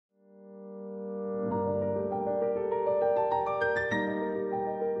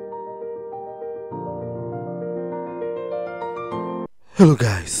Hello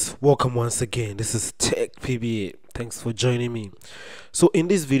guys, welcome once again. This is Tech PBA. Thanks for joining me. So in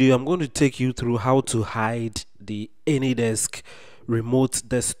this video I'm going to take you through how to hide the AnyDesk remote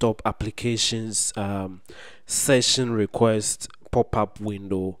desktop applications session request pop-up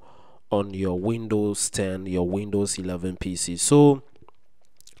window on your Windows 10, your Windows 11 PC. So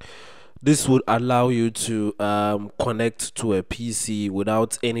this would allow you to connect to a PC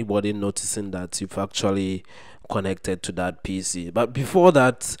without anybody noticing that you've actually connected to that PC. But before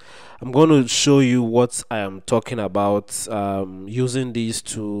that, I'm going to show you what I am talking about using these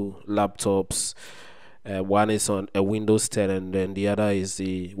two laptops. One is on a Windows 10 and then the other is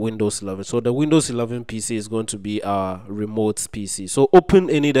the Windows 11. So the Windows 11 PC is going to be our remote PC. So open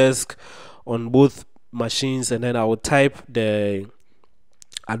AnyDesk on both machines and then I will type the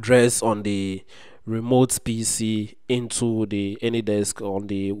address on the remote PC into the AnyDesk on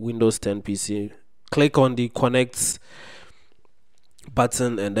the Windows 10 PC. Click on the connect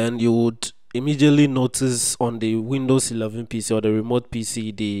button and then you would immediately notice on the Windows 11 PC or the remote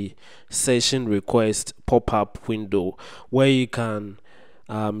PC the session request pop-up window where you can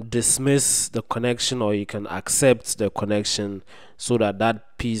dismiss the connection or you can accept the connection so that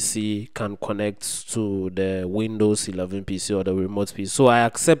that PC can connect to the Windows 11 PC or the remote PC. So I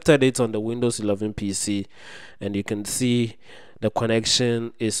accepted it on the Windows 11 PC and you can see the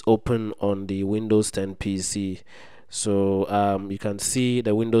connection is open on the Windows 10 PC. So you can see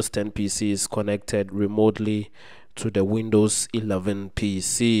the Windows 10 PC is connected remotely to the Windows 11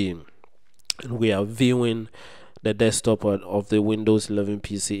 PC. And we are viewing the desktop of the Windows 11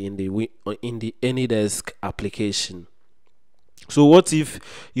 PC in the AnyDesk application. So what if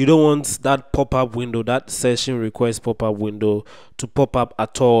you don't want that pop-up window, that session request pop-up window to pop up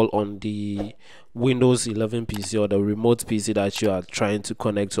at all on the Windows 11 PC or the remote PC that you are trying to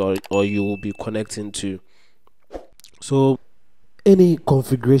connect to or you will be connecting to? So any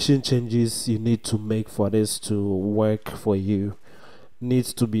configuration changes you need to make for this to work for you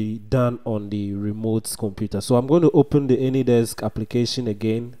needs to be done on the remote computer. So I'm going to open the AnyDesk application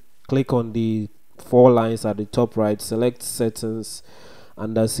again, click on the 4 lines at the top right, select settings.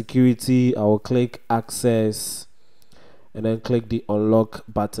 Under security I will click access and then click the unlock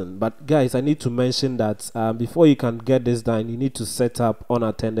button. But guys, I need to mention that before you can get this done you need to set up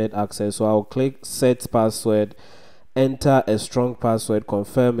unattended access. So I'll click set password, enter a strong password,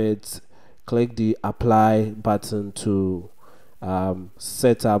 confirm it, click the apply button to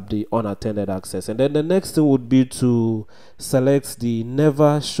set up the unattended access. And then the next thing would be to select the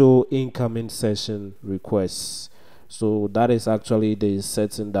never show incoming session requests. So that is actually the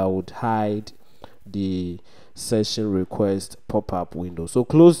setting that would hide the session request pop-up window. So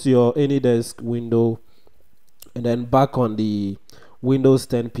close your AnyDesk window and then back on the Windows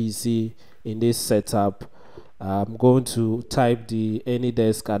 10 PC in this setup. I'm going to type the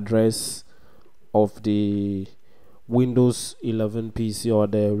AnyDesk address of the Windows 11 PC or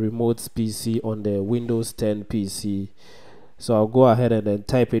the remote PC on the Windows 10 PC. So I'll go ahead and then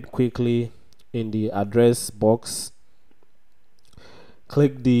type it quickly in the address box.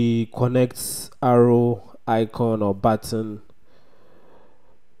 Click the connect arrow icon or button.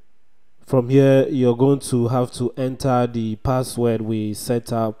 From here you're going to have to enter the password we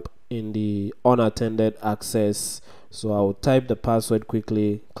set up in the unattended access. So I'll type the password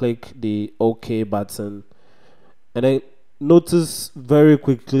quickly, click the OK button, and then notice very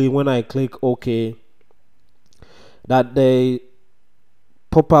quickly when I click OK that the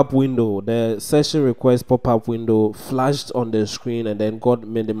pop-up window, the session request pop-up window flashed on the screen and then got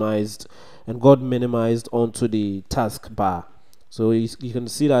minimized onto the taskbar. So you can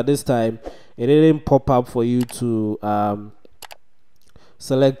see that this time it didn't pop up for you to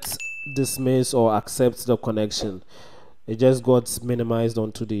select dismiss or accept the connection. It just got minimized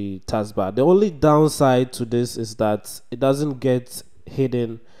onto the taskbar. The only downside to this is that it doesn't get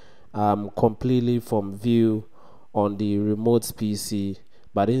hidden completely from view on the remote PC,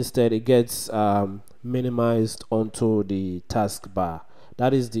 but instead it gets minimized onto the taskbar.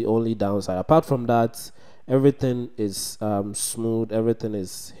 That is the only downside. Apart from that, everything is smooth, everything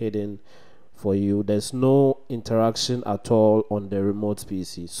is hidden for you. There's no interaction at all on the remote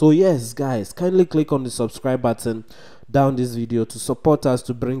PC. So yes guys, kindly click on the subscribe button down this video to support us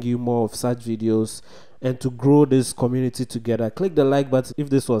to bring you more of such videos and to grow this community together. Click the like button if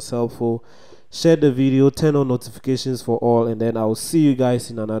this was helpful, share the video, turn on notifications for all, and then I'll see you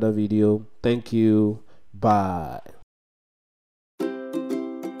guys in another video. Thank you, bye.